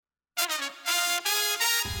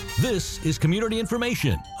This is Community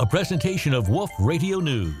Information, a presentation of Wolf Radio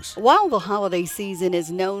News. While the holiday season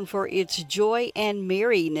is known for its joy and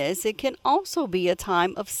merriness, it can also be a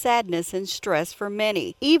time of sadness and stress for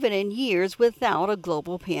many, even in years without a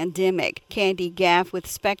global pandemic. Candy Gaff with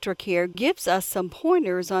SpectraCare gives us some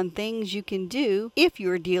pointers on things you can do if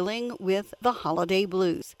you're dealing with the holiday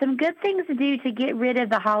blues. Some good things to do to get rid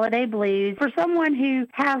of the holiday blues. For someone who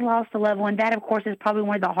has lost a loved one, that of course is probably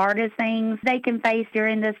one of the hardest things they can face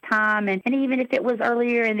during this time. And even if it was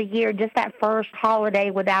earlier in the year, just that first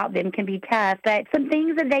holiday without them can be tough. But some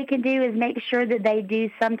things that they can do is make sure that they do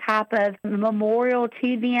some type of memorial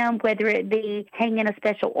to them, whether it be hanging a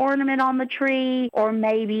special ornament on the tree or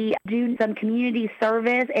maybe do some community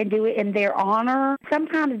service and do it in their honor.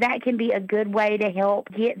 Sometimes that can be a good way to help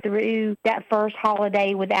get through that first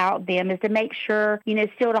holiday without them, is to make sure,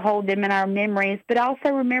 still to hold them in our memories, but also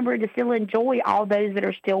remember to still enjoy all those that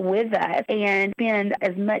are still with us and spend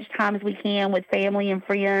as much time as we can with family and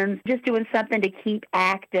friends, just doing something to keep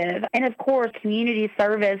active. And of course, community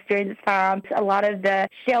service during this time. A lot of the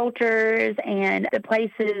shelters and the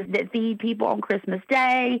places that feed people on Christmas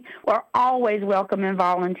Day are always welcoming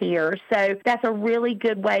volunteers. So that's a really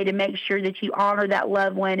good way to make sure that you honor that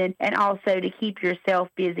loved one and also to keep yourself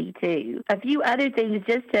busy too. A few other things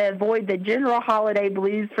just to avoid the general holiday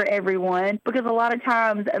blues for everyone, because a lot of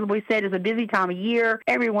times, as we said, it's a busy time of year,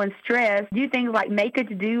 everyone's stressed. Do things like make a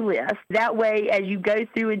to-do list. That way, as you go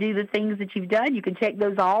through and do the things that you've done, you can check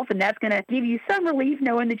those off, and that's going to give you some relief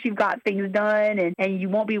knowing that you've got things done, and you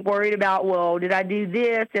won't be worried about, well, did I do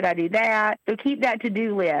this? Did I do that? So keep that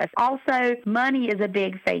to-do list. Also, money is a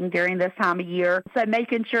big thing during this time of year, so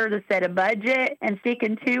making sure to set a budget and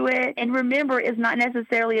sticking to it. And remember, it's not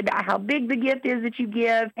necessarily about how big the gift is that you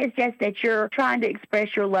give. It's just that you're trying to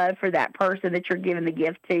express your love for that person that you're giving the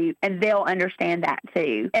gift to, and they'll understand that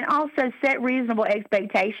too. And also set reasonable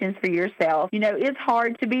expectations for yourself. It's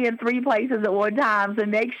hard to be in three places at one time, so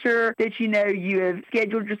make sure that you have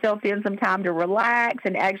scheduled yourself in some time to relax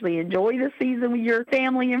and actually enjoy the season with your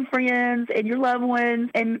family and friends and your loved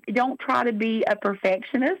ones. And don't try to be a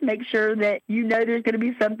perfectionist. Make sure that there's going to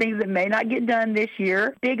be some things that may not get done this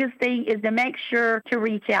year. Biggest thing is to make sure to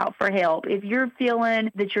reach out for help. If you're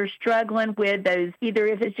feeling that you're struggling with those, either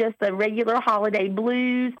if it's just the regular holiday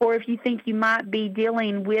blues or if you think you might be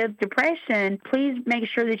dealing with depression, please make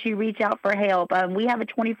sure that you reach out for help. We have a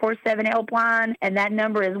 24/7 helpline, and that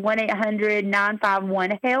number is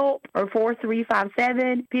 1-800-951-HELP or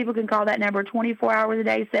 4357. People can call that number 24 hours a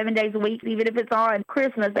day, 7 days a week. Even if it's on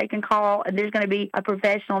Christmas, they can call, and there's going to be a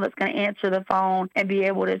professional that's going to answer the phone and be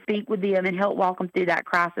able to speak with them and help walk them through that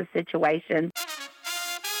crisis situation.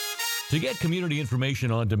 To get community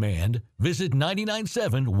information on demand, visit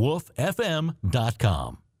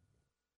 997wolffm.com.